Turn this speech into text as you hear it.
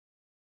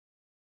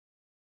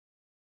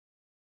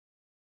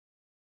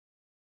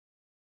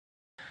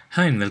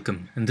Hi and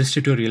welcome. In this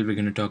tutorial, we're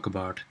going to talk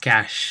about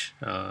cache,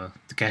 the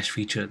cache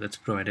feature that's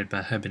provided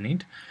by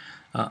Hibernate.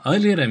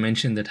 Earlier, I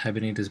mentioned that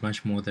Hibernate is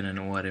much more than an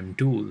ORM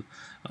tool.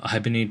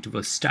 Hibernate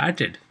was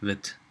started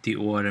with the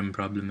ORM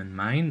problem in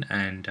mind,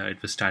 and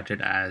it was started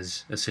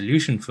as a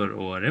solution for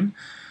ORM.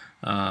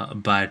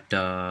 But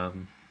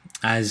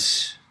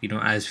as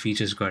as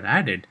features got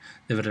added,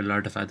 there were a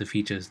lot of other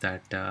features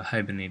that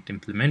Hibernate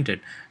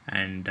implemented,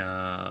 and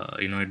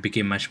it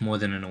became much more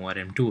than an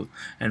ORM tool.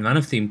 And one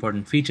of the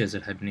important features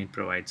that Hibernate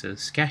provides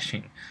is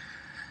caching.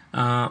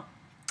 Uh,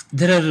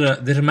 there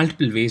are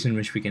multiple ways in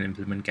which we can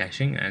implement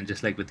caching, and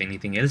just like with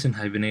anything else in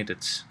Hibernate,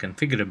 it's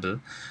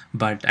configurable.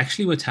 But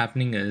actually, what's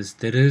happening is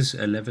there is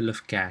a level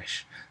of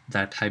cache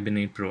that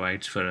Hibernate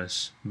provides for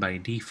us by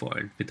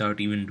default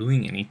without even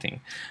doing anything,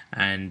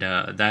 and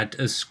that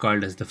is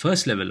called as the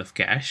first level of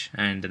cache,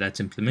 and that's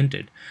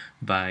implemented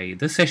by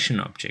the session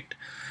object.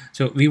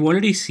 So we've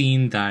already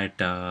seen that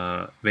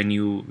when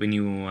you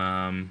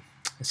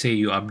say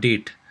you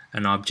update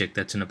an object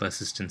that's in a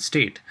persistent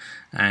state,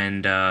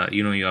 and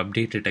you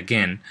update it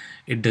again,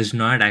 it does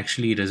not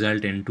actually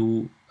result in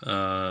two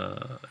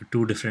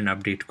different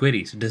update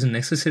queries. It doesn't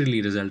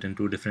necessarily result in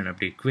two different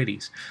update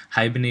queries.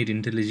 Hibernate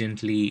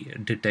intelligently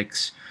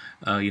detects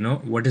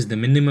what is the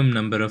minimum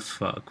number of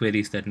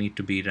queries that need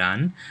to be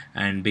run,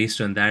 and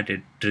based on that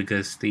it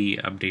triggers the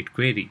update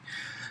query.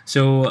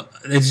 So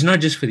it's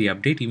not just for the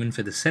update, even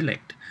for the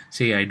select.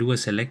 Say I do a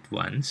select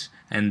once,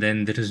 and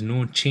then there is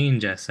no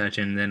change as such,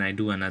 and then I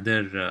do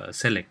another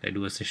select, I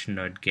do a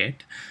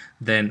session.get,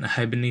 then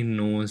Hibernate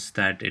knows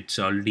that it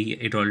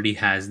already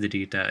has the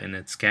data in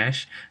its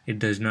cache. It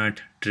does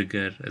not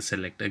trigger a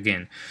select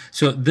again.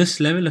 So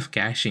this level of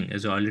caching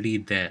is already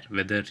there.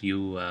 Whether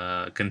you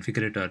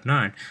configure it or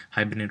not,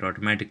 Hibernate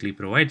automatically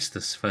provides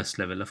this first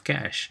level of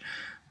cache.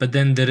 But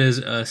then there is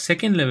a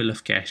second level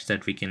of cache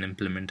that we can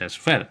implement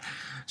as well.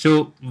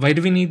 So why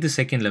do we need the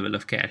second level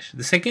of cache?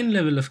 The second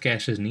level of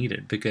cache is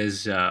needed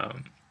because a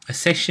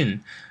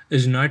session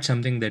is not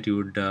something that you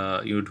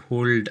would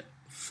hold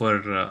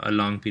for a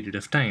long period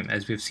of time.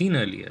 As we've seen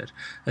earlier,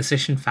 a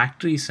session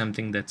factory is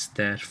something that's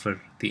there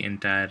for the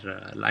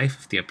entire life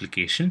of the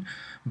application,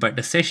 but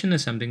a session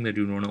is something that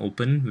you want to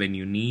open when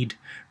you need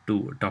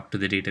to talk to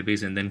the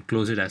database and then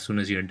close it as soon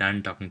as you're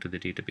done talking to the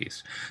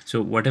database.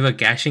 So whatever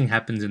caching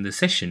happens in the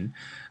session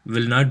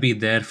will not be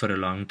there for a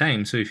long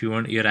time. So if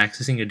you're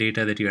accessing a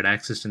data that you had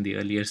accessed in the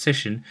earlier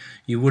session,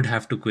 you would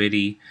have to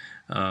query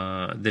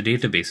the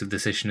database if the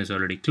session is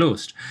already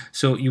closed.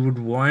 So you would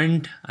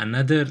want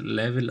another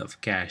level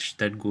of cache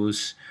that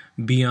goes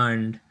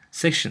beyond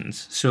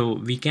sessions. So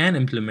we can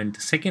implement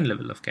the second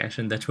level of cache,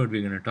 and that's what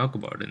we're going to talk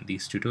about in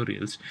these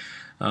tutorials.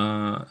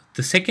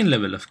 The second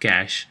level of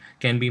cache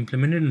can be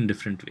implemented in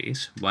different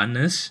ways. One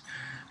is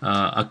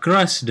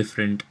across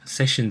different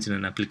sessions in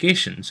an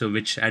application, so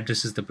which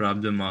addresses the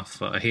problem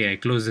of hey, I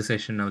closed the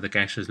session, now the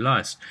cache is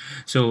lost.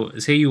 So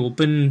say you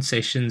open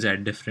sessions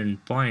at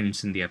different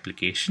points in the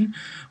application,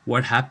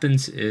 what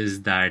happens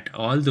is that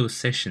all those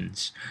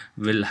sessions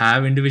will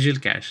have individual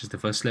caches, the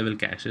first level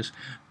caches,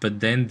 but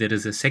then there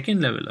is a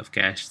second level of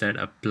cache that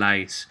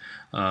applies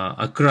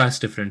across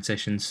different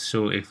sessions.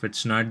 So if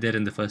it's not there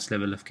in the first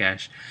level of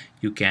cache,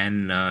 you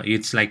can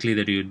it's likely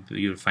that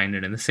you'll find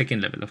it in the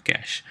second level of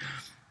cache.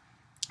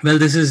 Well,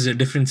 this is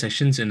different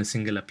sessions in a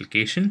single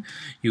application.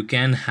 You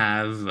can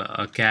have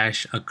a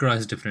cache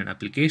across different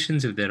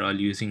applications if they're all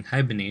using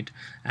Hibernate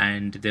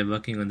and they're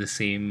working on the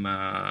same,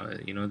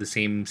 the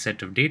same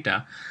set of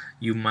data.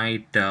 You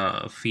might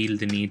feel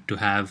the need to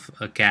have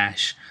a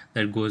cache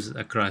that goes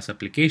across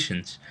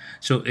applications.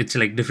 So it's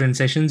like different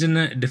sessions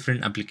in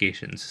different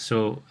applications.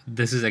 So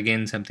this is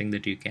again something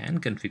that you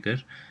can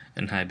configure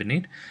in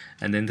Hibernate.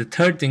 And then the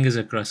third thing is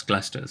across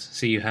clusters.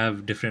 So you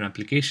have different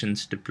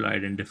applications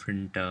deployed in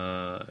different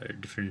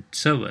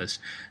servers,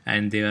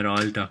 and they are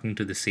all talking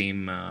to the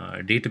same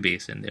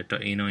database, and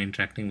they're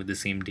interacting with the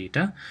same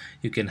data.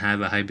 You can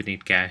have a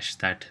Hibernate cache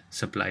that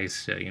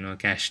supplies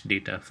cache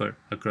data for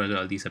across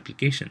all these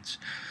applications.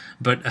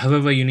 But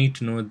however, you need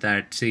to know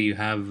that say you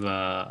have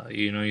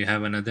you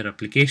have another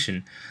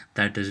application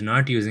that is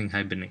not using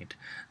Hibernate,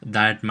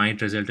 that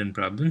might result in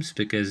problems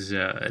because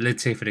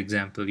let's say, for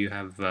example, you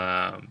have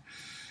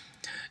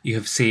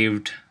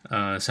saved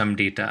some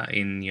data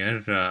in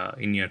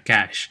your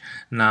cache.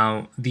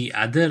 Now the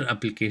other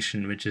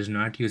application which is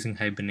not using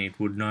Hibernate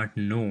would not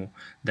know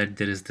that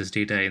there is this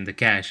data in the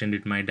cache, and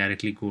it might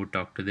directly go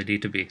talk to the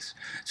database.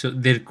 So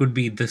there could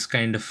be this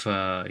kind of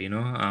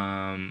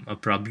a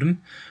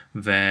problem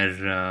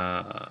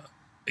where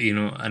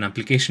an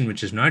application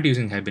which is not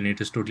using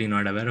Hibernate, is totally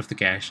not aware of the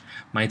cache,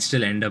 might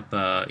still end up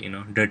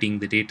dirtying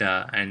the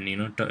data and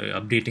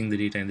updating the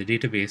data in the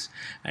database,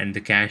 and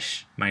the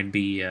cache might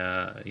be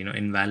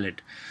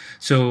invalid.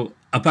 So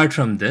Apart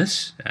from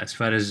this, as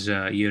far as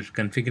you're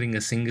configuring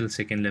a single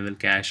second level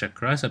cache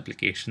across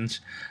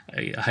applications,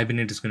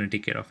 Hibernate is going to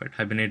take care of it.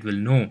 Hibernate will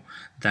know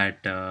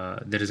that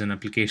there is an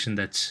application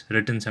that's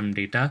written some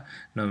data.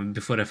 Now,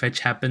 before a fetch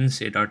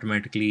happens, it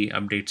automatically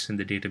updates in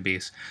the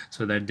database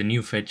so that the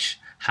new fetch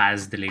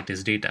has the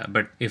latest data.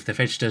 But if the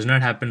fetch does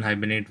not happen,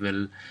 Hibernate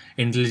will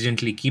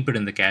intelligently keep it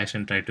in the cache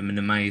and try to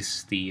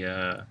minimize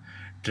the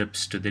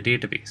trips to the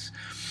database.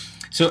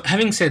 So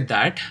having said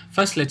that,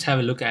 first let's have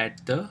a look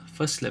at the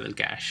first level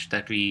cache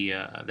that we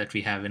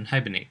have in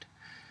Hibernate.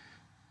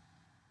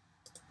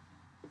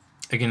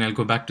 Again, I'll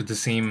go back to the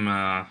same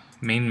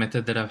main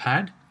method that I've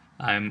had.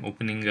 I'm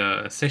opening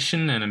a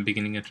session and I'm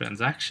beginning a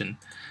transaction.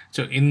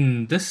 So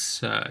in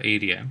this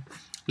area,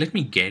 let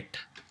me get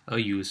a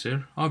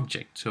user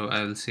object. So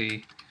I'll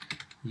say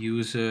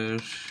user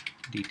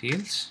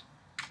details.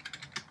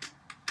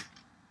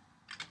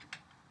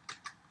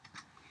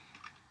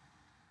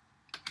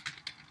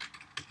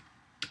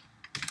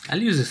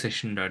 I'll use a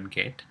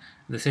session.get.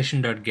 The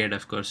session.get,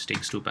 of course,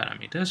 takes two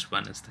parameters.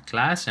 One is the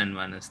class and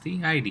one is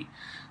the ID.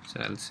 So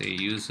I'll say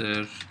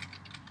user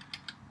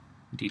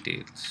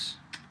details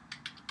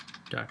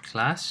dot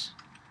class,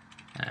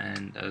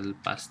 and I'll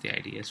pass the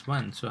ID as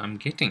 1. So I'm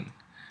getting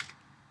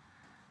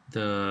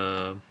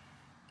the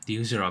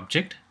user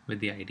object with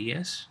the ID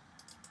as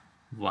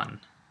 1.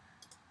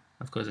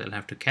 Of course, I'll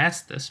have to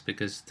cast this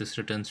because this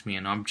returns me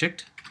an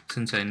object.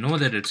 Since I know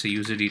that it's a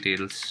user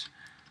details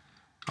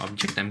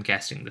object, I'm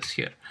casting this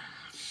here.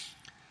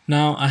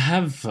 Now I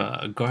have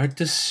got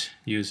this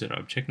user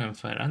object. Now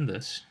if I run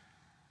this,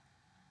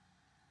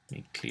 let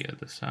me clear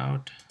this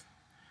out.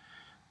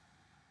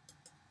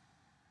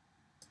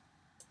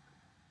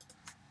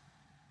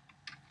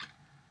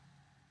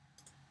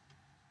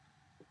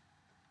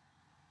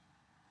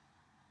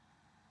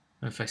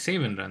 If I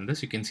save and run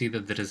this, you can see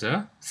that there is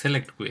a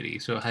select query.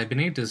 So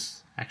Hibernate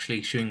is actually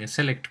issuing a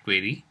select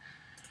query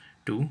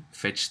to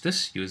fetch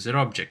this user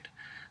object.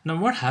 Now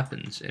what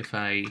happens if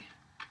I,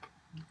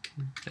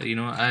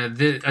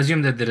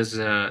 assume that there's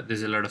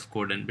a lot of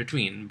code in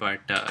between,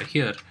 but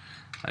here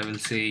I will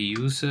say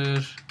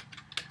user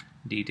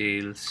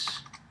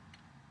details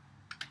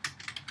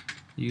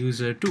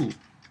user2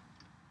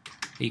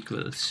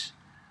 equals,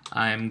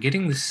 I am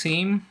getting the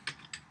same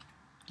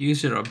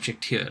user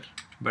object here,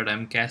 but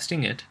I'm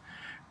casting it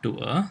to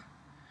a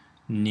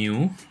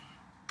new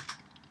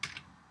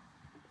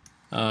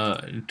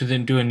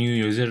to a new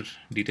user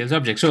details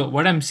object. So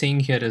what I'm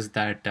saying here is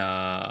that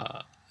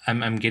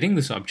I'm getting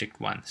this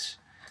object once,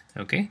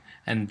 okay,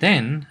 and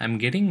then I'm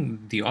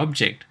getting the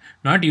object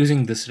not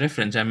using this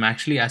reference. I'm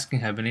actually asking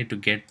Hibernate to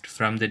get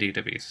from the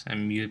database.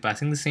 I'm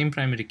passing the same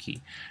primary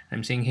key.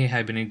 I'm saying, hey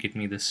Hibernate, get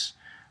me this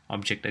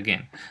object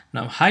again.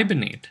 Now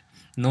Hibernate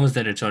knows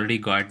that it's already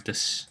got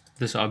this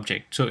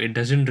object, so it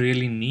doesn't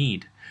really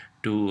need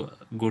to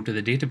go to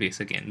the database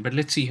again. But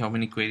let's see how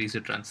many queries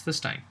it runs this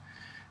time.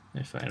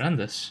 If I run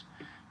this,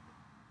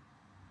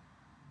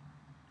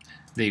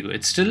 there you go,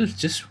 it's still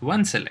just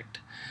one select.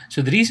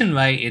 So the reason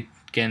why it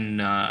can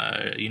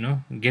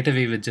get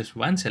away with just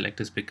one select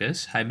is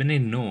because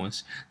Hibernate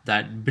knows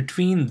that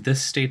between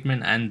this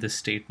statement and this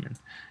statement,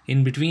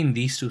 in between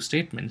these two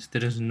statements,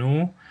 there is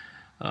no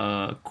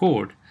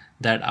code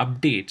that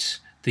updates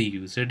the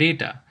user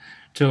data.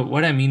 So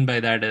what I mean by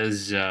that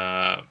is,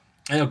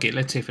 okay,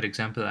 let's say for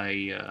example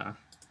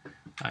I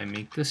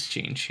make this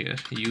change here,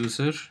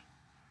 user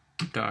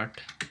dot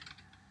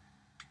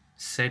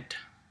set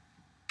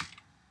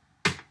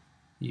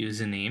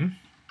username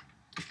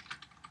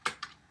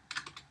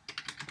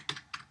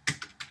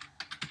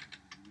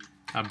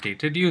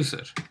updated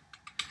user.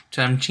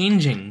 So I'm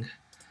changing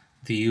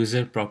the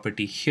user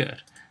property here.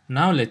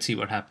 Now let's see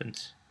what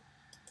happens.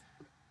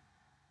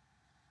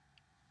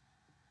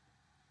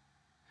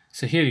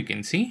 So here you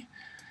can see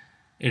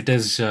it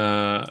is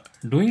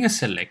doing a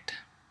select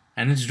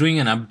and it's doing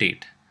an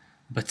update,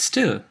 but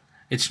still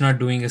it's not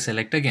doing a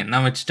select again.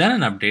 Now it's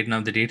done an update.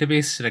 Now the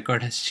database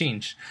record has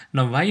changed.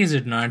 Now why is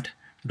it not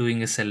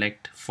doing a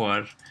select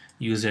for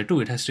user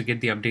 2? It has to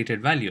get the updated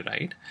value,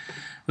 right?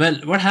 Well,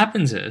 what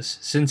happens is,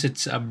 since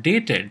it's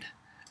updated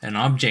an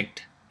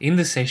object in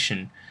the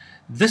session,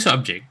 this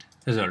object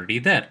is already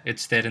there.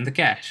 It's there in the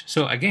cache.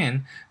 So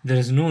again, there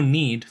is no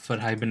need for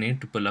Hibernate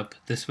to pull up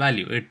this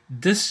value.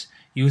 This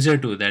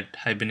user2 that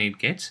Hibernate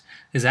gets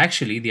is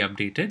actually the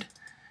updated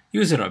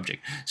user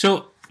object.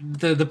 So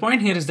the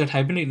point here is that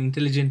Hibernate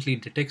intelligently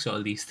detects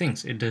all these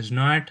things. It does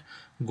not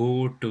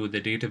go to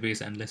the database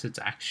unless it's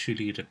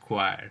actually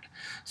required.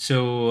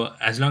 So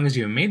as long as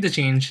you made the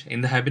change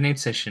in the Hibernate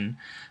session,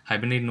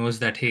 Hibernate knows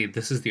that, hey,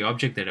 this is the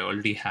object that I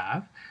already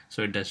have,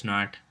 so it does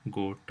not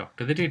go talk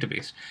to the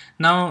database.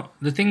 Now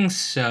the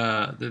things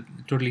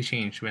totally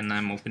change when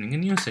I'm opening a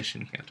new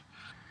session here.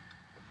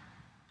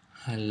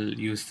 I'll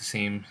use the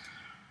same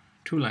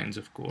 2 lines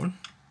of code.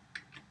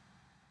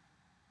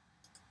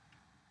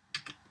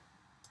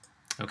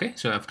 Okay,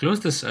 so I've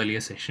closed this earlier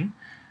session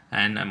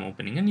and I'm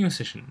opening a new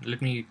session.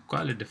 Let me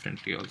call it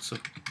differently also.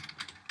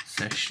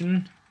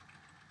 Session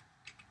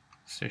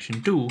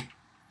 2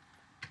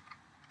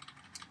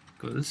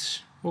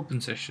 equals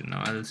open session.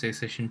 Now I'll say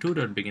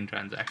session2.begin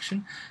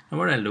transaction. Now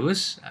what I'll do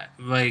is,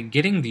 by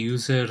getting the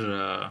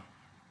user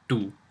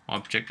 2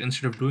 object,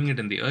 instead of doing it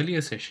in the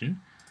earlier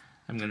session,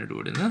 I'm going to do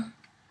it in the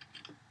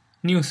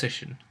new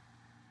session.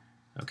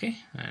 Okay,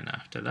 and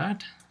after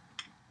that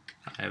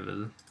I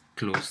will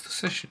close the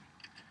session.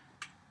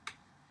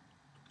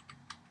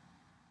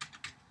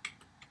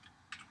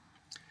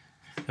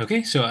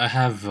 Okay, so I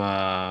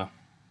have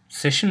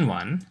session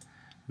 1,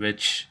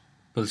 which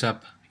pulls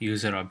up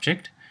user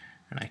object,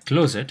 and I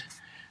close it,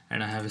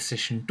 and I have a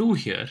session 2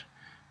 here,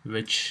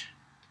 which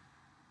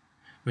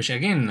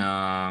again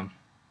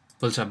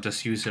pulls up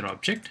this user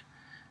object.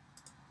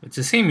 It's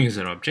the same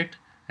user object,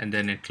 and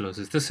then it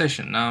closes the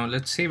session. Now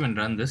let's save and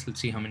run this. Let's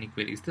see how many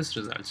queries this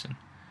results in.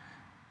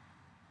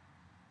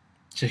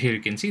 So here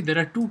you can see there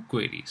are 2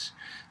 queries.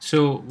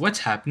 So what's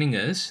happening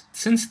is,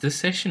 since this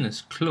session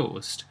is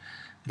closed,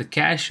 the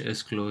cache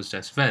is closed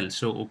as well.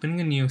 So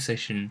opening a new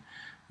session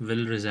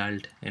will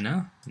result in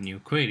a new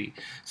query.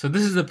 So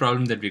this is the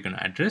problem that we're going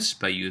to address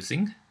by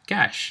using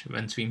cache.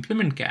 Once we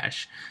implement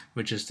cache,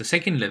 which is the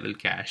second level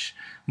cache,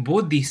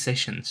 both these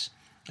sessions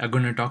are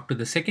going to talk to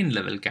the second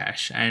level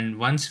cache, and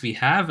once we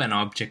have an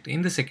object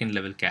in the second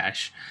level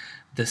cache,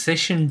 the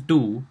session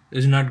 2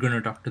 is not going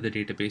to talk to the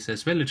database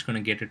as well. It's going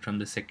to get it from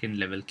the second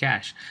level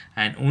cache,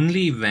 and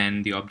only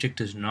when the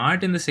object is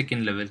not in the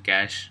second level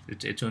cache,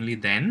 it's only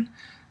then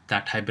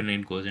that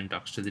Hibernate goes and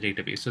talks to the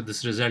database. So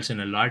this results in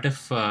a lot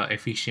of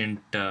efficient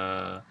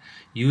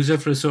use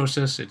of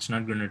resources. It's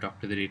not going to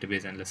talk to the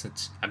database unless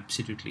it's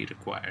absolutely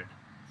required.